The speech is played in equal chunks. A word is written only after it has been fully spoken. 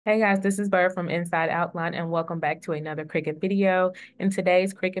Hey guys, this is Bird from Inside Outline and welcome back to another Cricut video. In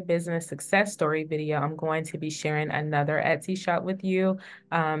today's Cricut business success story video, I'm going to be sharing another Etsy shop with you.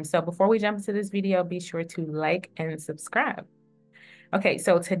 So before we jump into this video, be sure to like and subscribe. Okay,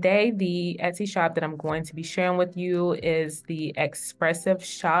 so today the Etsy shop that I'm going to be sharing with you is the Expressive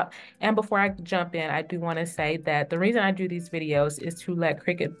shop. And before I jump in, I do want to say that the reason I do these videos is to let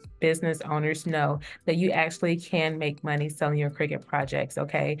Cricut business owners know that you actually can make money selling your Cricut projects,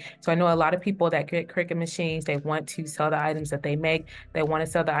 okay? So I know a lot of people that get Cricut machines, they want to sell the items that they make. They want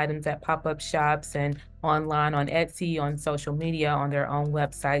to sell the items at pop-up shops and online on Etsy, on social media, on their own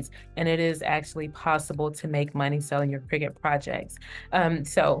websites. And it is actually possible to make money selling your Cricut projects.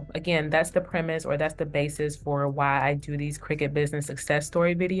 So again, that's the premise or that's the basis for why I do these Cricut business success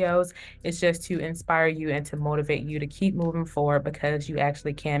story videos. It's just to inspire you and to motivate you to keep moving forward because you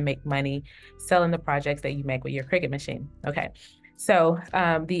actually can make money selling the projects that you make with your Cricut machine. Okay. So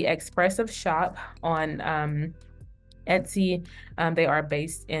the Expressive shop on Etsy. They are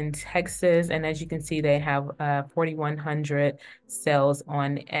based in Texas, and as you can see, they have 4,100 sales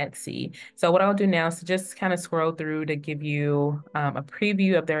on Etsy. So what I'll do now is just kind of scroll through to give you a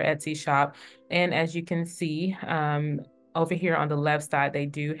preview of their Etsy shop. And as you can see, over here on the left side, they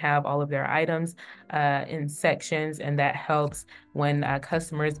do have all of their items in sections, and that helps when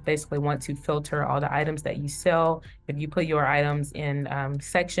customers basically want to filter all the items that you sell. If you put your items in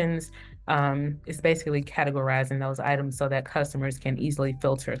sections, it's basically categorizing those items so that customers can easily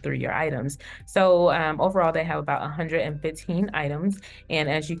filter through your items. So overall, they have about 115 items. And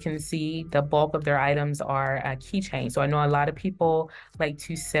as you can see, the bulk of their items are keychains. So I know a lot of people like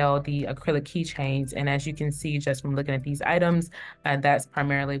to sell the acrylic keychains. And as you can see, just from looking at these items, that's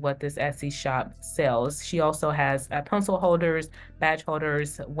primarily what this Etsy shop sells. She also has pencil holders, badge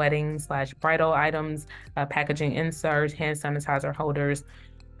holders, wedding/bridal items, packaging inserts, hand sanitizer holders,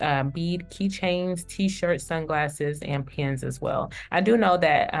 bead keychains, t-shirts, sunglasses, and pins as well. I do know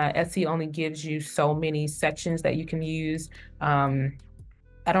that Etsy only gives you so many sections that you can use. I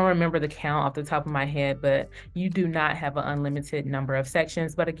don't remember the count off the top of my head, but you do not have an unlimited number of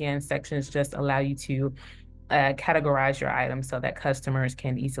sections. But again, sections just allow you to categorize your items so that customers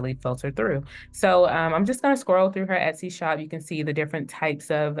can easily filter through. So I'm just going to scroll through her Etsy shop. You can see the different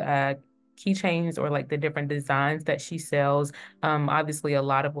types of keychains or like the different designs that she sells. Obviously, a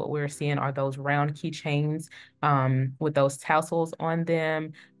lot of what we're seeing are those round keychains with those tassels on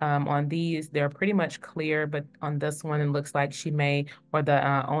them. On these, they're pretty much clear, but on this one, it looks like she may, or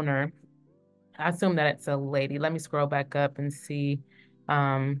the owner, I assume that it's a lady. Let me scroll back up and see.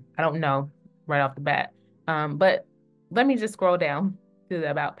 I don't know right off the bat. But let me just scroll down to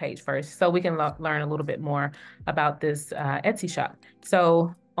the About page first so we can learn a little bit more about this Etsy shop.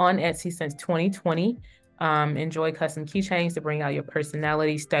 So on Etsy since 2020, enjoy custom keychains to bring out your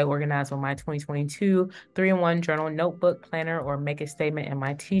personality, stay organized with my 2022 3-in-1 journal, notebook, planner, or make a statement in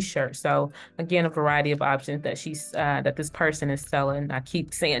my t-shirt. So again, a variety of options that that this person is selling. I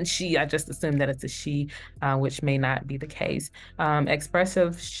keep saying she, I just assume that it's a she, which may not be the case.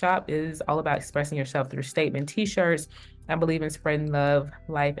 Expressive shop is all about expressing yourself through statement t-shirts. I believe in spreading love,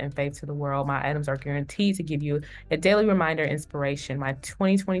 life, and faith to the world. My items are guaranteed to give you a daily reminder, inspiration. My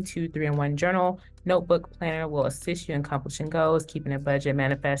 2022 3-in-1 journal, notebook, planner will assist you in accomplishing goals, keeping a budget,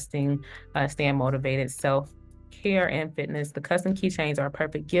 manifesting, staying motivated, self-care, and fitness. The custom keychains are a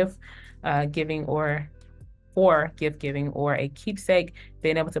perfect gift giving or for gift giving or a keepsake.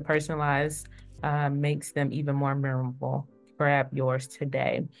 Being able to personalize makes them even more memorable. Grab yours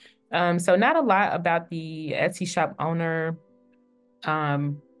today. So not a lot about the Etsy shop owner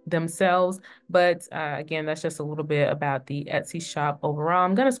themselves, but again, that's just a little bit about the Etsy shop overall.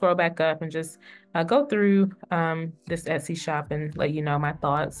 I'm going to scroll back up and just go through this Etsy shop and let you know my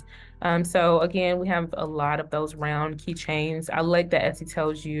thoughts. So again, we have a lot of those round keychains. I like that Etsy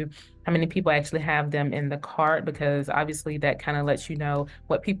tells you how many people actually have them in the cart because obviously that kind of lets you know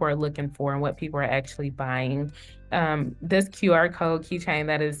what people are looking for and what people are actually buying. This QR code keychain,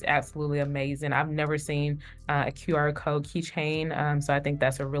 that is absolutely amazing. I've never seen a QR code keychain, so I think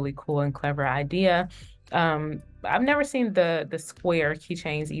that's a really cool and clever idea. I've never seen the square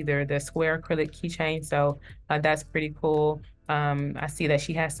keychains either, the square acrylic keychain, so that's pretty cool. I see that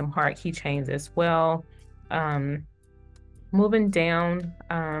she has some heart keychains as well. Moving down,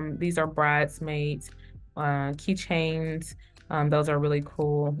 these are bridesmaids keychains. Those are really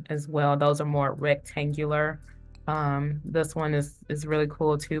cool as well. Those are more rectangular. This one is really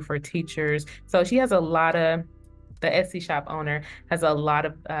cool too for teachers. So she has a lot of the Etsy shop owner has a lot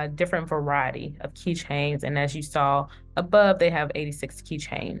of different variety of keychains. And as you saw above, they have 86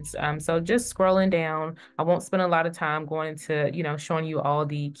 keychains. So just scrolling down, I won't spend a lot of time going into, showing you all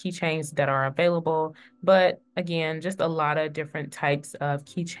the keychains that are available. But again, just a lot of different types of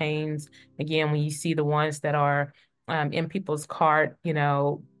keychains. Again, when you see the ones that are in people's cart,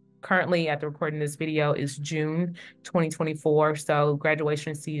 currently at the recording this video is June 2024. So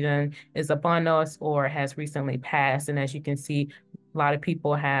graduation season is upon us or has recently passed. And as you can see, a lot of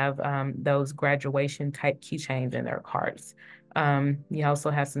people have those graduation type keychains in their carts. You also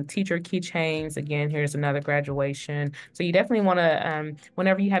have some teacher keychains. Again, here's another graduation. So you definitely want to,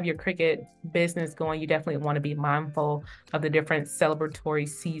 whenever you have your Cricut business going, you definitely want to be mindful of the different celebratory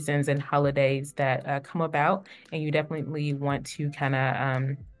seasons and holidays that come about. And you definitely want to kind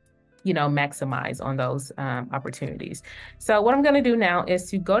of maximize on those opportunities. So what I'm going to do now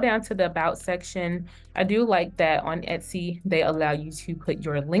is to go down to the About section. I do like that on Etsy, they allow you to put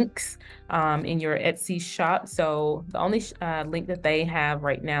your links in your Etsy shop. So the only link that they have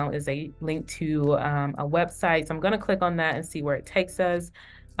right now is a link to a website. So I'm going to click on that and see where it takes us.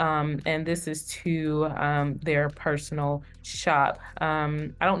 And this is to their personal shop.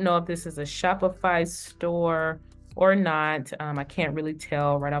 I don't know if this is a Shopify store or not. I can't really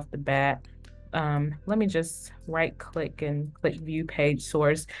tell right off the bat. Let me just right click and click view page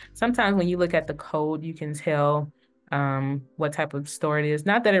source. Sometimes when you look at the code, you can tell what type of store it is.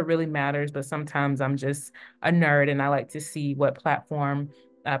 Not that it really matters, but sometimes I'm just a nerd and I like to see what platform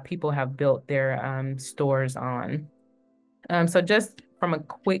people have built their stores on. So just from a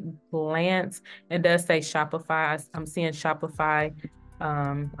quick glance, it does say Shopify. I'm seeing Shopify.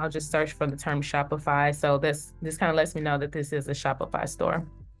 I'll just search for the term Shopify. So this kind of lets me know that this is a Shopify store.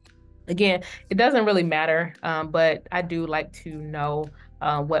 Again, it doesn't really matter, but I do like to know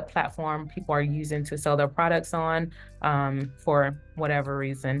what platform people are using to sell their products on for whatever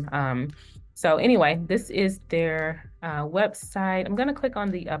reason. So anyway, this is their website. I'm going to click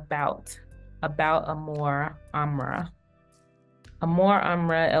on the About Amor Amra. Amor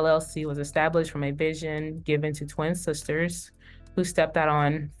Amra LLC was established from a vision given to twin sisters who stepped out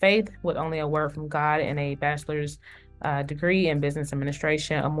on faith with only a word from God and a bachelor's degree in business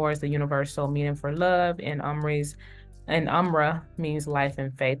administration. Amor is the universal meaning for love, and Amra means life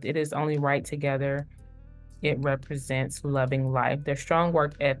and faith. It is only right together. It represents loving life. Their strong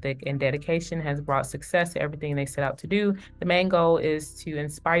work ethic and dedication has brought success to everything they set out to do. The main goal is to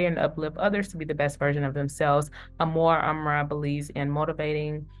inspire and uplift others to be the best version of themselves. Amor Amra believes in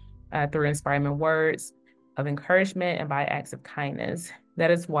motivating through inspiring words of encouragement and by acts of kindness.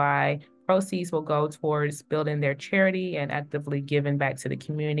 That is why proceeds will go towards building their charity and actively giving back to the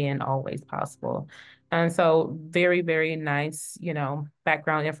community in all ways possible. And so very, very nice,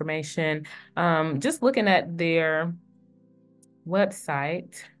 background information. Just looking at their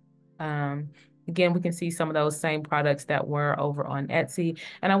website, again, we can see some of those same products that were over on Etsy.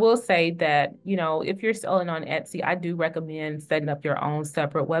 And I will say that, if you're selling on Etsy, I do recommend setting up your own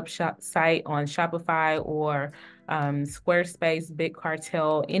separate site on Shopify or Squarespace, Big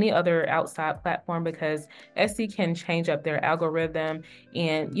Cartel, any other outside platform, because Etsy can change up their algorithm.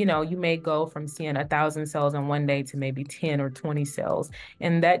 And, you may go from seeing 1,000 sales in one day to maybe 10 or 20 sales.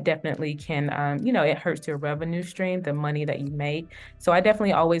 And that definitely can, it hurts your revenue stream, the money that you make. So I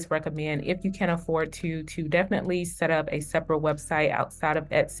definitely always recommend, if you can afford to definitely set up a separate website outside of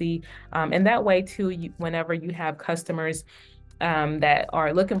Etsy. And that way too, whenever you have customers that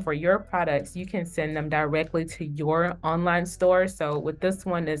are looking for your products, you can send them directly to your online store. So with this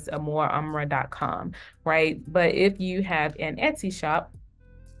one is amoramra.com, right? But if you have an Etsy shop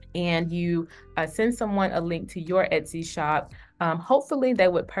and you send someone a link to your Etsy shop, hopefully they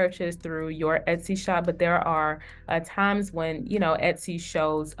would purchase through your Etsy shop. But there are times when, Etsy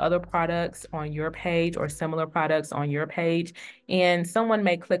shows other products on your page or similar products on your page, and someone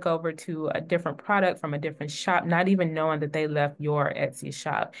may click over to a different product from a different shop, not even knowing that they left your Etsy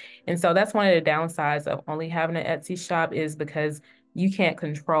shop. And so that's one of the downsides of only having an Etsy shop, is because you can't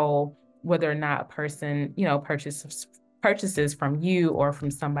control whether or not a person, purchases from you or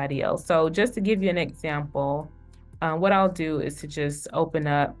from somebody else. So just to give you an example, what I'll do is to just open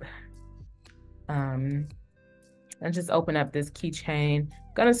up, this keychain.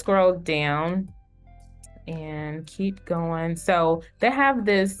 Gonna scroll down and keep going. So they have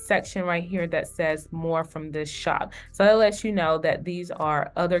this section right here that says more from this shop. So it lets you know that these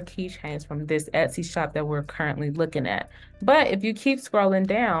are other keychains from this Etsy shop that we're currently looking at. But if you keep scrolling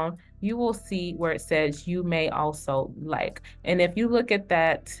down, you will see where it says you may also like. And if you look at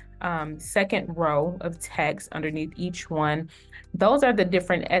that second row of text underneath each one, those are the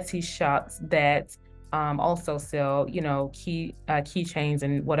different Etsy shops that also sell, keychains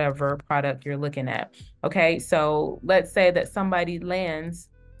and whatever product you're looking at. Okay, so let's say that somebody lands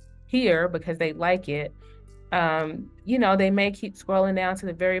here because they like it. They may keep scrolling down to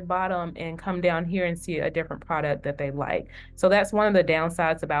the very bottom and come down here and see a different product that they like. So that's one of the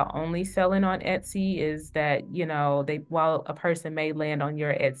downsides about only selling on Etsy, is that, while a person may land on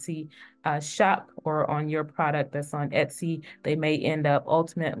your Etsy shop or on your product that's on Etsy, they may end up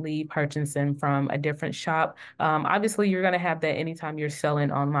ultimately purchasing from a different shop. Obviously, you're going to have that anytime you're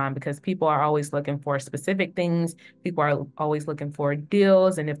selling online, because people are always looking for specific things. People are always looking for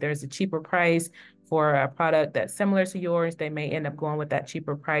deals. And if there's a cheaper price for a product that's similar to yours, they may end up going with that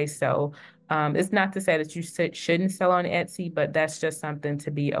cheaper price. So it's not to say that you shouldn't sell on Etsy, but that's just something to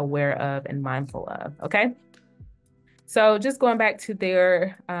be aware of and mindful of. Okay. So just going back to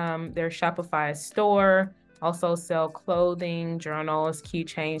their Shopify store, also sell clothing, journals,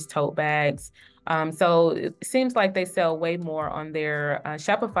 keychains, tote bags. So it seems like they sell way more on their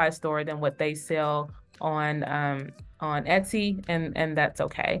Shopify store than what they sell on Etsy, and that's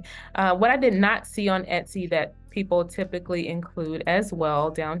okay. What I did not see on Etsy that people typically include as well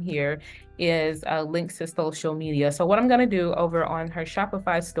down here is links to social media. So what I'm going to do over on her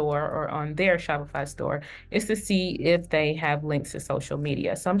Shopify store, or on their Shopify store, is to see if they have links to social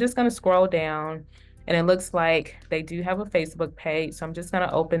media. So I'm just going to scroll down, and it looks like they do have a Facebook page. So I'm just going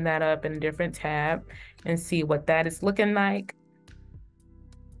to open that up in a different tab and see what that is looking like.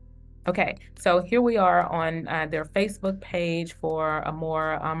 Okay, so here we are on their Facebook page for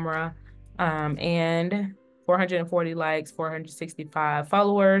Amora Amra, and 440 likes, 465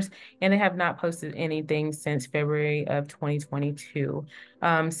 followers, and they have not posted anything since February of 2022.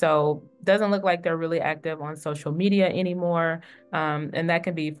 So doesn't look like they're really active on social media anymore, and that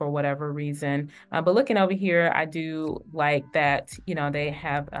can be for whatever reason. But looking over here, I do like that, they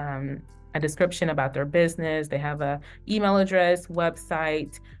have a description about their business. They have a email address,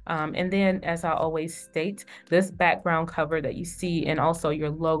 website, and then, as I always state, this background cover that you see and also your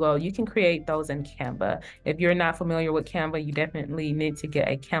logo, you can create those in Canva. If you're not familiar with Canva, you definitely need to get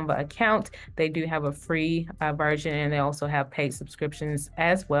a Canva account. They do have a free version, and they also have paid subscriptions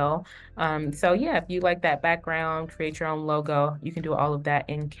as well. So yeah, if you like that background, create your own logo, you can do all of that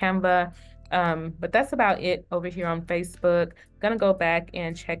in Canva. But that's about it over here on Facebook. Gonna go back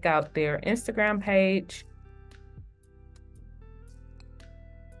and check out their Instagram page.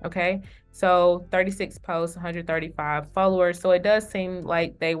 Okay, so 36 posts, 135 followers. So it does seem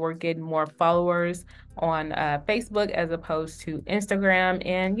like they were getting more followers on Facebook as opposed to Instagram,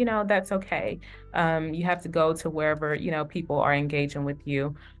 and that's okay. You have to go to wherever people are engaging with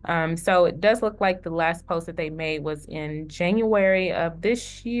you. So it does look like the last post that they made was in January of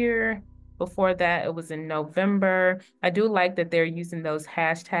this year. Before that, it was in November. I do like that they're using those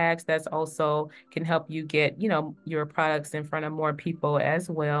hashtags. That's also can help you get, your products in front of more people as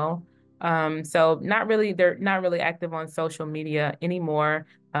well. So they're not really active on social media anymore.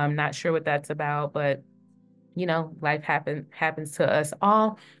 I'm not sure what that's about, but life happens to us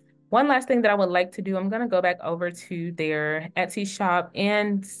all. One last thing that I would like to do, I'm going to go back over to their Etsy shop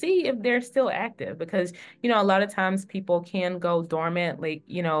and see if they're still active, because, a lot of times people can go dormant, like,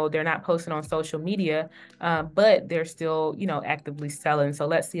 they're not posting on social media, but they're still, actively selling. So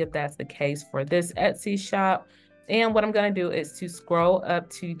let's see if that's the case for this Etsy shop. And what I'm going to do is to scroll up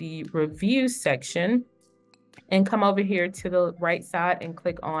to the review section and come over here to the right side and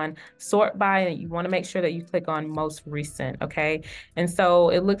click on sort by, and you want to make sure that you click on most recent. Okay, and so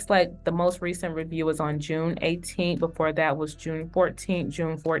it looks like the most recent review was on June 18th. Before that was June 14th,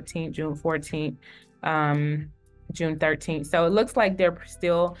 June 14th, June 14th, June 13th. So it looks like they're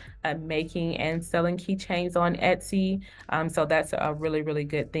still making and selling keychains on Etsy. So that's a really, really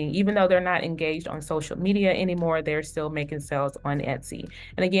good thing. Even though they're not engaged on social media anymore, they're still making sales on Etsy.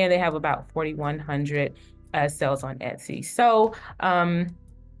 And again, they have about 4,100 sales on Etsy. So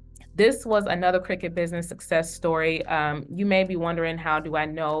this was another Cricut business success story. You may be wondering, how do I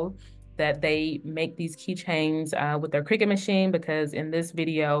know that they make these keychains with their Cricut machine? Because in this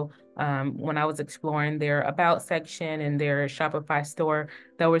video, when I was exploring their About section and their Shopify store,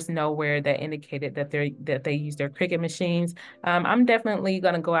 there was nowhere that indicated that they use their Cricut machines. I'm definitely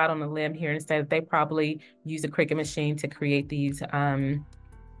going to go out on a limb here and say that they probably use a Cricut machine to create these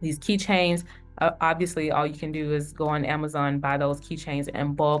keychains. Obviously, all you can do is go on Amazon, buy those keychains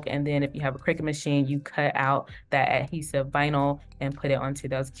in bulk, and then if you have a Cricut machine, you cut out that adhesive vinyl and put it onto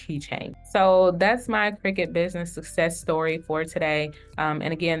those keychains. So that's my Cricut business success story for today.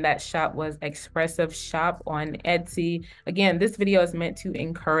 And again, that shop was Expressive Shop on Etsy. Again, this video is meant to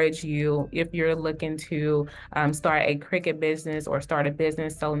encourage you if you're looking to start a Cricut business or start a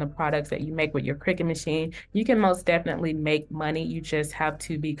business selling the products that you make with your Cricut machine. You can most definitely make money. You just have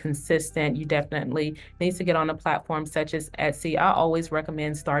to be consistent. You definitely need to get on a platform such as Etsy. I always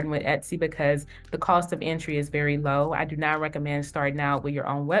recommend starting with Etsy because the cost of entry is very low. I do not recommend starting out with your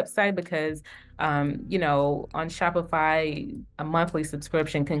own website because you know, on Shopify, a monthly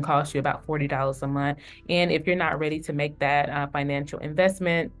subscription can cost you about $40 a month. And if you're not ready to make that financial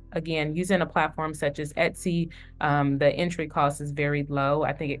investment, again, using a platform such as Etsy, the entry cost is very low.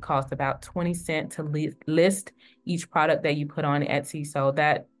 I think it costs about 20 cents to list each product that you put on Etsy. So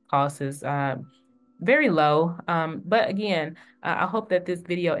that cost is very low. But again, I hope that this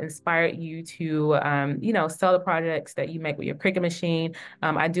video inspired you to, you know, sell the projects that you make with your Cricut machine.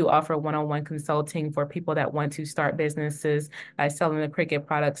 I do offer one-on-one consulting for people that want to start businesses selling the Cricut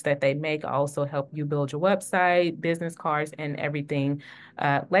products that they make. I also help you build your website, business cards, and everything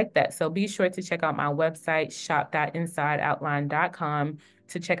like that. So be sure to check out my website, shop.insideoutline.com,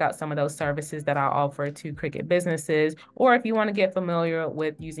 to check out some of those services that I offer to Cricut businesses. Or if you want to get familiar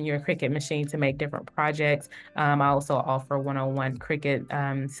with using your Cricut machine to make different projects, I also offer one-on-one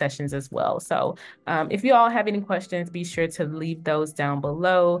Cricut sessions as well. So if you all have any questions, be sure to leave those down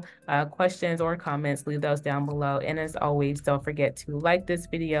below. Questions or comments, leave those down below. And as always, don't forget to like this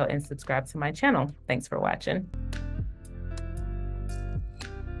video and subscribe to my channel. Thanks for watching.